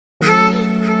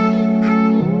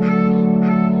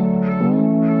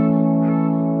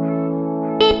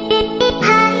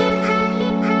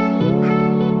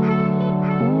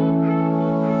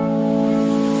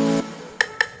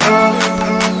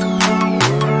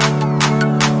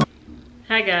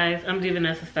Hi guys, I'm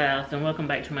Divas Styles and welcome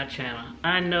back to my channel.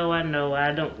 I know,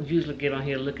 I don't usually get on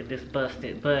here to look at this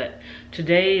busted, but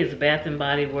today is Bath &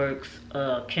 Body Works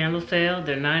candle sale.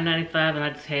 They're $9.95 and I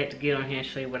just had to get on here and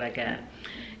show you what I got.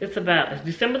 It's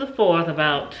December the 4th,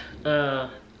 about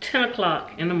 10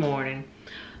 o'clock in the morning.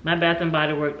 My Bath &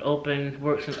 Body Works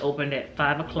opened at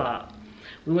 5 o'clock.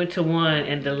 We went to one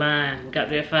and the line, we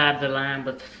got there at 5, the line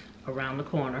was around the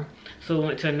corner. So we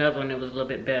went to another one that was a little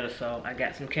bit better, so I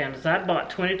got some candles. I bought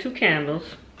 22 candles.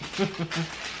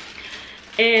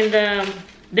 And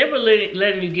they were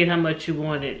letting you get how much you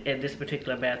wanted at this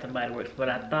particular Bath & Body Works, but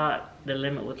I thought the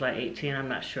limit was like 18. I'm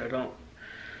not sure. Don't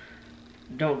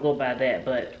go by that,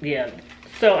 but yeah.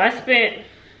 So I spent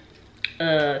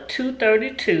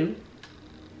 $232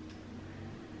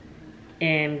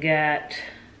 and got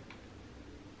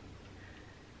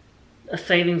a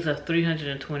savings of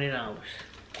 $320.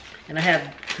 And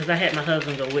because I had my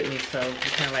husband go with me, so we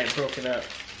kind of like broke it up.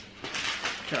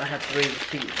 So I have 3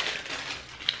 receipts.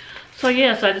 So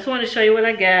yeah, so I just wanted to show you what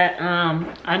I got.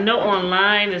 I know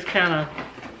online it's going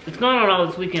on all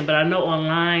this weekend, but I know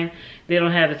online they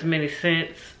don't have as many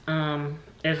scents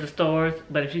as the stores.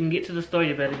 But if you can get to the store,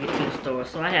 you better get to the store.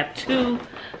 So I have 2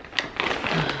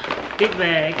 big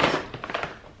bags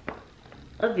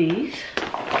of these.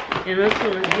 And let's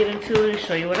get into it and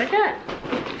show you what I got.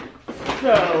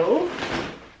 So,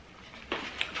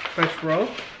 first row,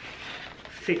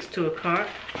 6 to a cart.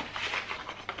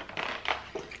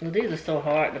 Well, these are so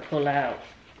hard to pull out.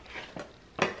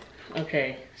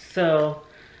 Okay, so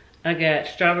I got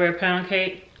strawberry pound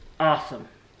cake. Awesome.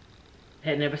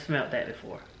 Had never smelled that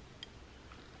before.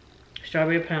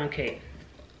 Strawberry pound cake.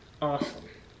 Awesome.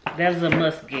 That's a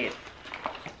must get.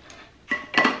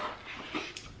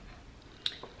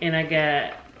 And I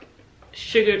got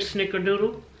sugared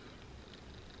snickerdoodle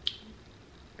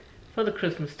for the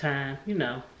Christmas time, you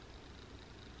know.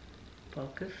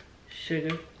 Focus,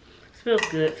 sugar. Smells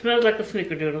good. Smells like a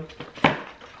snickerdoodle.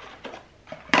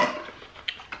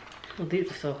 Oh, these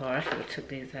are so hard. I should have took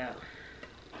these out.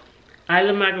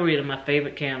 Island Margarita, my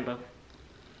favorite candle.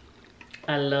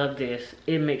 I love this.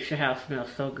 It makes your house smell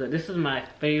so good. This is my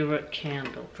favorite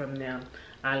candle from them,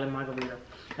 Island Margarita.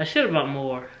 I should have bought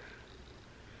more.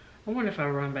 I wonder if I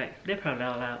run back. They're probably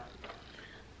all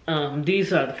out.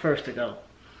 These are the first to go.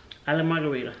 Island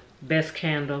Margarita. Best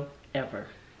candle ever.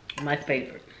 My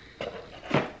favorite.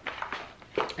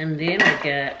 And then I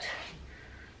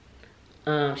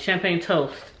got champagne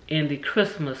toast in the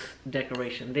Christmas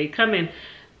decoration. They come in,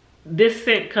 this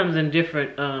scent comes in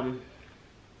different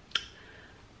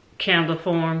candle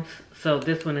forms. So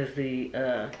this one is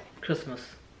the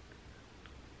Christmas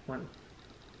one.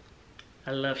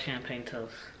 I love champagne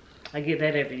toast. I get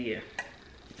that every year.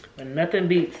 But nothing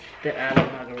beats the Island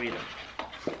Margarita.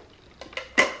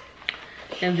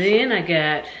 And then I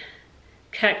got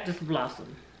Cactus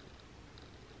Blossom.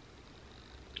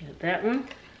 Got that one.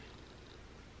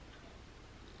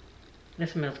 That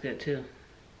smells good too.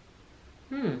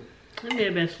 I may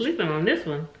have been sleeping on this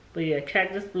one. But yeah,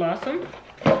 Cactus Blossom.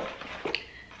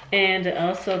 And I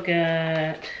also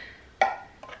got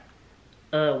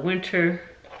Winter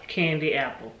Candy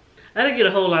Apple. I didn't get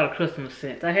a whole lot of Christmas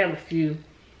scents. I have a few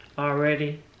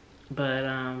already, but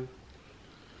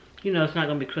you know, it's not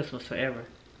gonna be Christmas forever.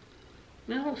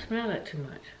 I don't smell that too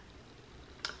much.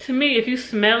 To me, if you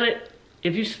smell it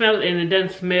and it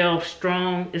doesn't smell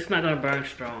strong, it's not gonna burn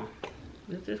strong.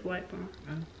 Is this white burn?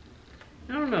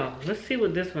 I don't know. Let's see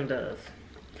what this one does.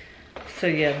 So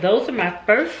yeah, those are my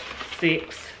first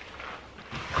 6.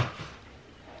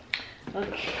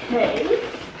 Okay.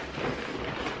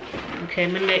 Okay,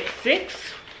 my next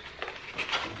 6.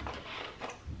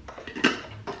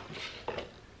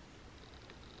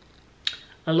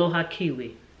 Aloha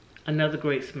Kiwi. Another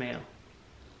great smell.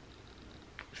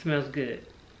 Smells good.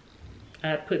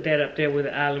 I put that up there with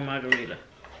the Island Margarita.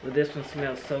 But this one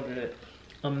smells so good.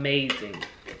 Amazing.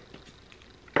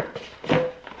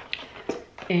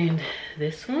 And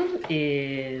this one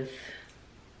is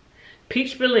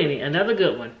Peach Bellini. Another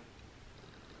good one.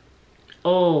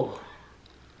 Oh.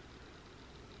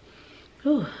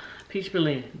 Whew, Peach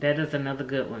Bellini. That is another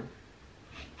good one.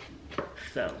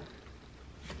 So,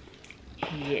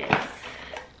 yes.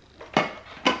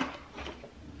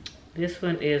 This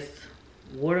one is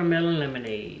Watermelon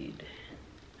Lemonade.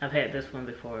 I've had this one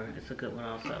before. It's a good one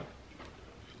also.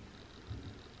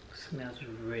 Smells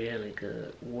really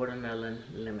good. Watermelon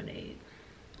Lemonade.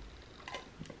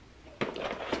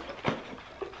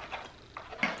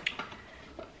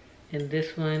 And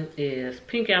this one is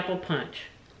Pink Apple Punch.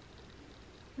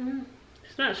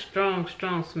 It's not strong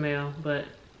smell, but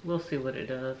we'll see what it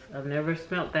does. I've never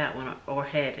smelt that one or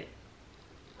had it.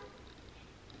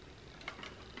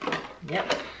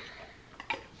 Yep.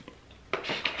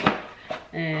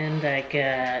 And I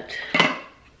got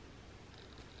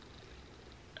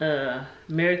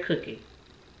Mary Cookie.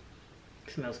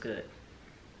 Smells good.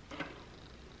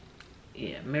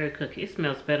 Yeah, Mary Cookie. It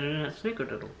smells better than that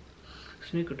Snickerdoodle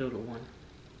one.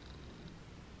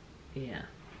 Yeah,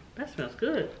 that smells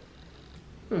good.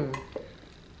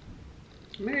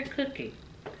 Mary Cookie.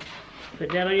 Put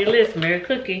that on your list, Mary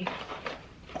Cookie.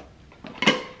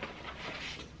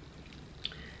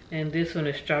 And this one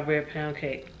is Strawberry Pound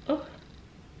Cake. Oh,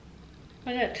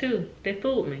 I got two. They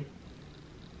fooled me.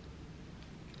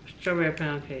 Strawberry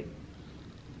Pound Cake.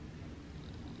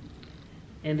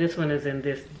 And this one is in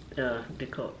this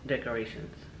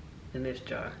decorations, in this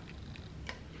jar.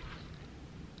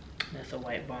 That's a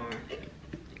White Barn.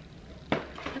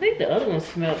 I think the other one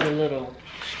smelled a little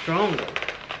stronger.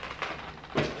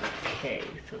 Okay,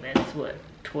 so that's what,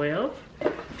 12?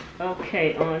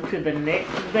 Okay, on to the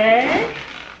next bag.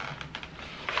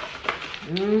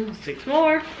 6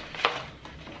 more.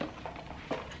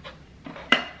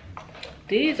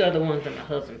 These are the ones that my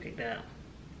husband picked out.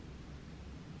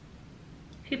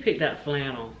 He picked out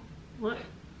flannel. What?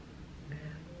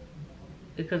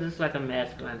 Because it's like a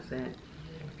masculine scent.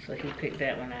 So he picked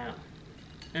that one out.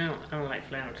 I don't like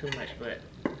flannel too much, but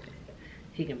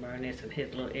he can burn this in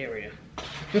his little area.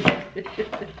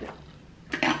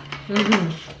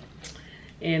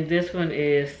 And this one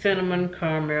is Cinnamon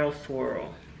Caramel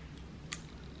Swirl.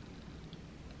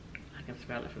 I can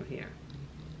smell it from here.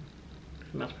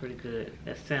 It smells pretty good.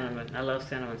 That's cinnamon. I love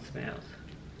cinnamon smells.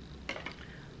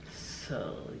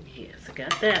 So, yes, I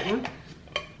got that one.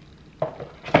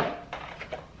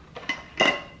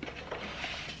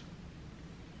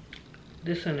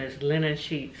 This one is Linen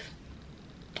Sheets.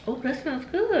 Oh, that smells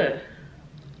good.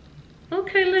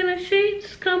 Okay, Linen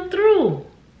Sheets, come through.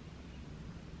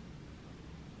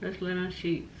 That's Linen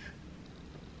Sheets.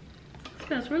 It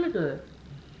smells really good.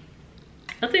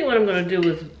 I think what I'm going to do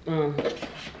is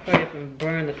hurry up and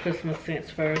burn the Christmas scents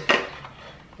first.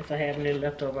 If I have any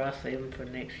left over, I'll save them for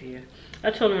next year.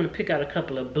 I told him to pick out a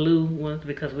couple of blue ones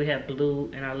because we have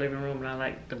blue in our living room and I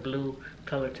like the blue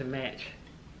color to match.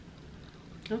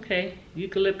 Okay,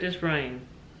 Eucalyptus Rain.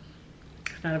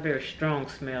 It's not a very strong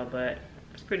smell, but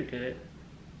it's pretty good.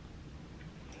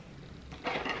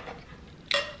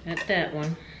 That's that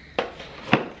one.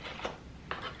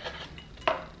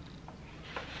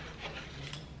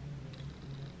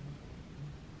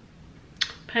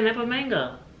 Pineapple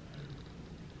Mango.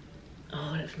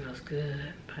 Oh, that smells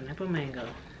good. Pineapple Mango.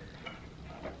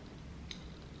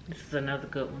 This is another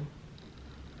good one.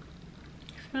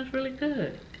 It smells really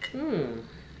good.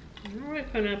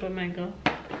 Alright, Pineapple Mango.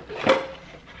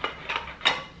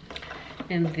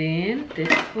 And then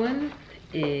this one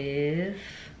is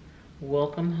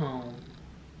Welcome Home.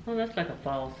 Oh, that's like a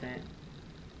fall scent.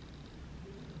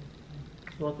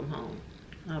 Welcome Home.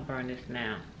 I'll burn this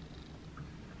now.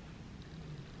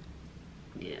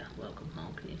 Yeah, Welcome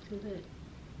Home. Can you see that?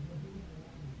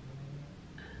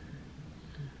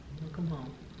 Welcome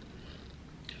Home.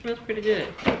 Smells pretty good.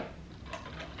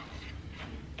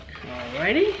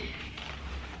 Alrighty.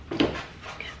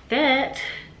 Got that.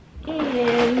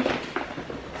 And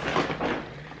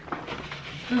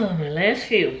my last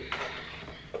few.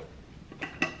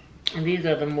 And these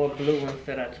are the more blue ones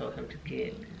that I told him to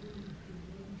get.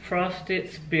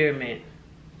 Frosted Spearmint.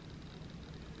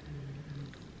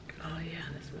 Oh yeah,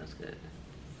 that smells good.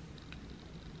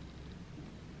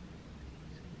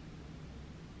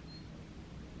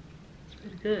 It's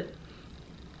pretty good.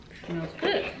 It smells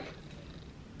good.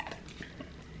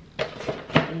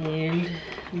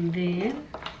 And then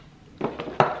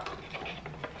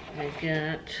I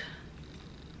got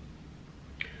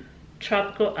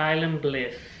Tropical Island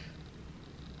Bliss.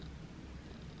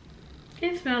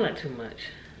 Can't smell that too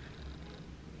much.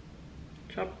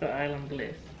 Tropical Island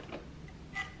Bliss.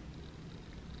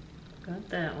 Got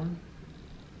that one.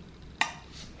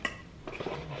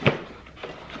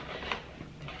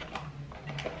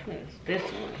 What's this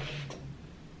one?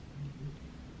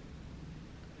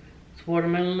 It's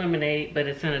watermelon lemonade, but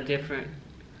it's in a different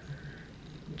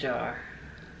jar.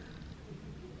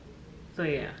 So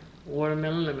yeah,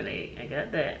 watermelon lemonade. I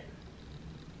got that.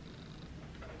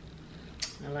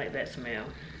 I like that smell.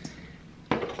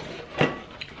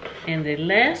 And the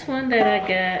last one that I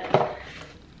got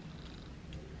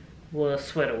was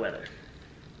Sweater Weather.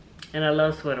 And I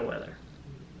love Sweater Weather.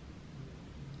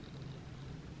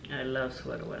 I love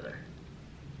Sweater Weather.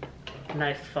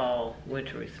 Nice fall,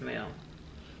 wintry smell.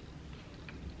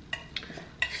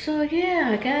 So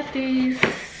yeah, I got these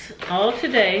all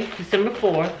today, December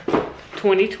 4th,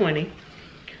 2020.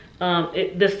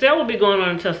 The sale will be going on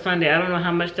until Sunday. I don't know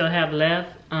how much they'll have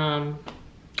left,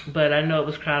 but I know it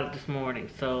was crowded this morning.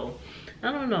 So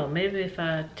I don't know. Maybe if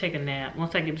I take a nap,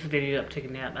 once I get this video up, take a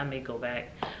nap, I may go back.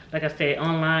 Like I said,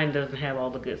 online doesn't have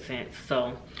all the good scents.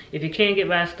 So if you can't get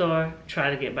by a store, try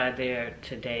to get by there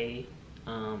today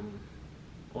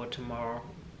or tomorrow.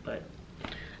 But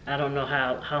I don't know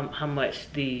how much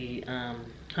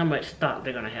how much stock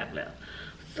they're gonna have left.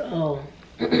 So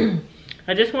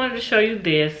I just wanted to show you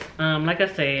this. Like I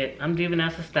said, I'm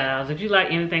Divas Styles. If you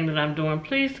like anything that I'm doing,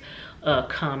 please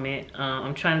comment.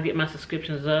 I'm trying to get my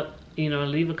subscriptions up. You know,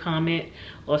 leave a comment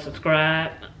or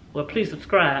subscribe. Well, please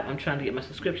subscribe. I'm trying to get my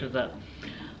subscriptions up.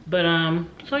 But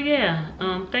so yeah,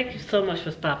 thank you so much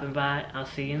for stopping by. I'll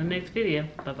see you in the next video.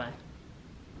 Bye bye.